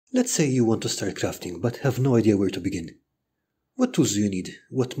Let's say you want to start crafting but have no idea where to begin. What tools do you need?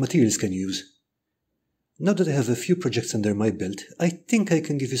 What materials can you use? Now that I have a few projects under my belt, I think I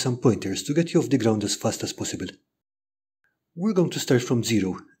can give you some pointers to get you off the ground as fast as possible. We're going to start from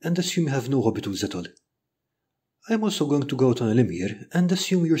zero and assume you have no hobby tools at all. I'm also going to go out on a limb here and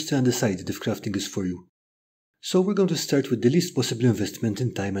assume you're still undecided if crafting is for you. So we're going to start with the least possible investment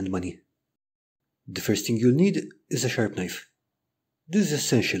in time and money. The first thing you'll need is a sharp knife. This is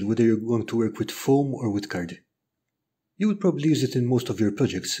essential whether you're going to work with foam or with card. You will probably use it in most of your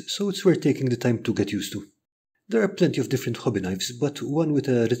projects, so it's worth taking the time to get used to. There are plenty of different hobby knives, but one with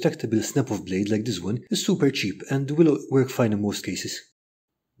a retractable snap-off blade like this one is super cheap and will work fine in most cases.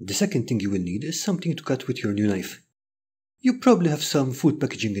 The second thing you will need is something to cut with your new knife. You probably have some food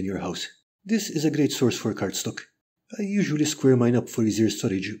packaging in your house. This is a great source for cardstock. I usually square mine up for easier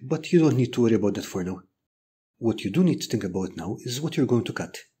storage, but you don't need to worry about that for now. What you do need to think about now is what you're going to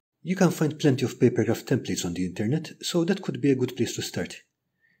cut. You can find plenty of papercraft templates on the internet, so that could be a good place to start.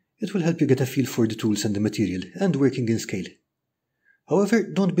 It will help you get a feel for the tools and the material, and working in scale. However,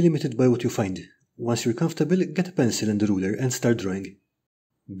 don't be limited by what you find. Once you're comfortable, get a pencil and a ruler and start drawing.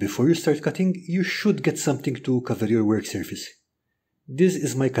 Before you start cutting, you should get something to cover your work surface. This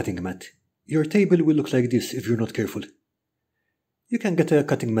is my cutting mat. Your table will look like this if you're not careful. You can get a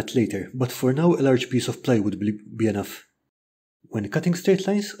cutting mat later, but for now a large piece of plywood will be enough. When cutting straight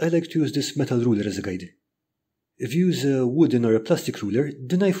lines, I like to use this metal ruler as a guide. If you use a wooden or a plastic ruler,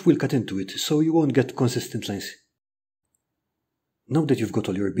 the knife will cut into it, so you won't get consistent lines. Now that you've got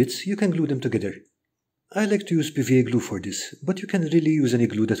all your bits, you can glue them together. I like to use PVA glue for this, but you can really use any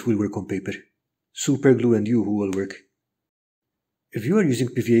glue that will work on paper. Super glue and U-Hoo all work. If you are using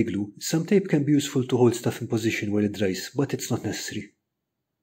PVA glue, some tape can be useful to hold stuff in position while it dries, but it's not necessary.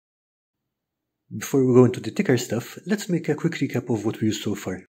 Before we go into the thicker stuff, let's make a quick recap of what we used so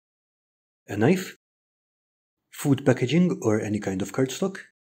far. A knife, food packaging or any kind of cardstock,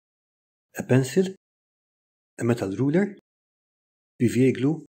 a pencil, a metal ruler, PVA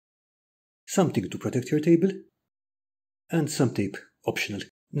glue, something to protect your table, and some tape, optional.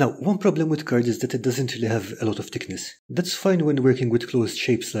 Now, one problem with card is that it doesn't really have a lot of thickness. That's fine when working with closed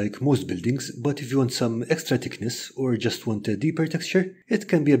shapes like most buildings, but if you want some extra thickness or just want a deeper texture, it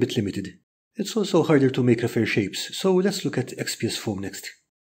can be a bit limited. It's also harder to make refair shapes, so let's look at XPS foam next.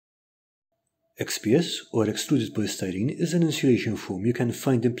 XPS, or extruded polystyrene, is an insulation foam you can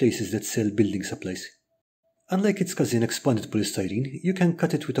find in places that sell building supplies. Unlike its cousin expanded polystyrene, you can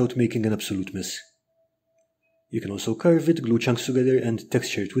cut it without making an absolute mess. You can also carve it, glue chunks together, and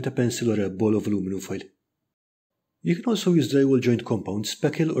texture it with a pencil or a ball of aluminum foil. You can also use drywall joint compound,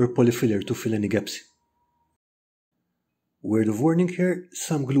 speckle, or polyfiller to fill any gaps. Word of warning here,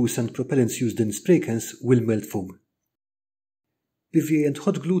 some glues and propellants used in spray cans will melt foam. PVA and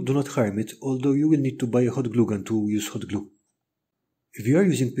hot glue do not harm it, although you will need to buy a hot glue gun to use hot glue. If you are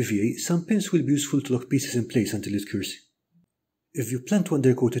using PVA, some pins will be useful to lock pieces in place until it cures. If you plan to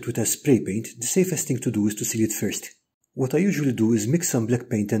undercoat it with a spray paint, the safest thing to do is to seal it first. What I usually do is mix some black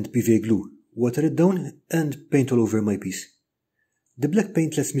paint and PVA glue, water it down, and paint all over my piece. The black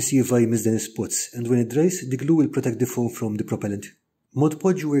paint lets me see if I missed any spots, and when it dries, the glue will protect the foam from the propellant. Mod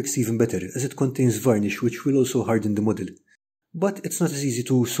Podge works even better, as it contains varnish which will also harden the model. But it's not as easy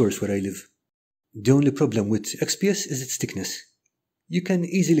to source where I live. The only problem with XPS is its thickness. You can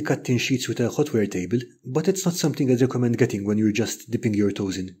easily cut thin sheets with a hotware table, but it's not something I'd recommend getting when you're just dipping your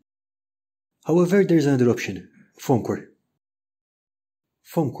toes in. However, there's another option, foam core.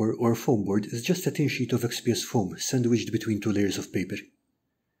 Foam core or foam board is just a thin sheet of XPS foam sandwiched between two layers of paper.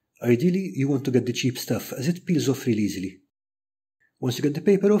 Ideally, you want to get the cheap stuff as it peels off really easily. Once you get the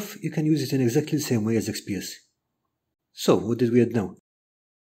paper off, you can use it in exactly the same way as XPS. So, what did we add now?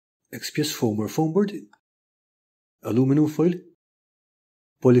 XPS foam or foam board, aluminum foil,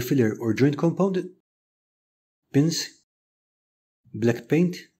 polyfiller or joint compound, pins, black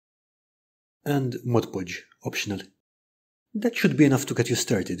paint, and Mod Podge, optional. That should be enough to get you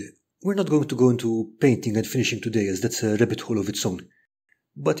started. We're not going to go into painting and finishing today as that's a rabbit hole of its own.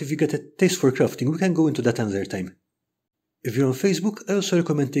 But if you get a taste for crafting, we can go into that another time. If you're on Facebook, I also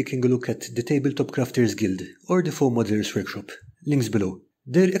recommend taking a look at the Tabletop Crafters Guild or the Foam Modelers Workshop. Links below.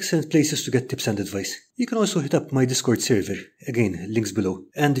 They're excellent places to get tips and advice. You can also hit up my Discord server. Again, links below.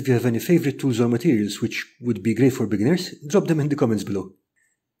 And if you have any favorite tools or materials which would be great for beginners, drop them in the comments below.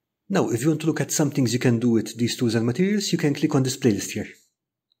 Now, if you want to look at some things you can do with these tools and materials, you can click on this playlist here.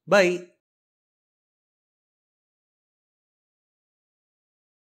 Bye!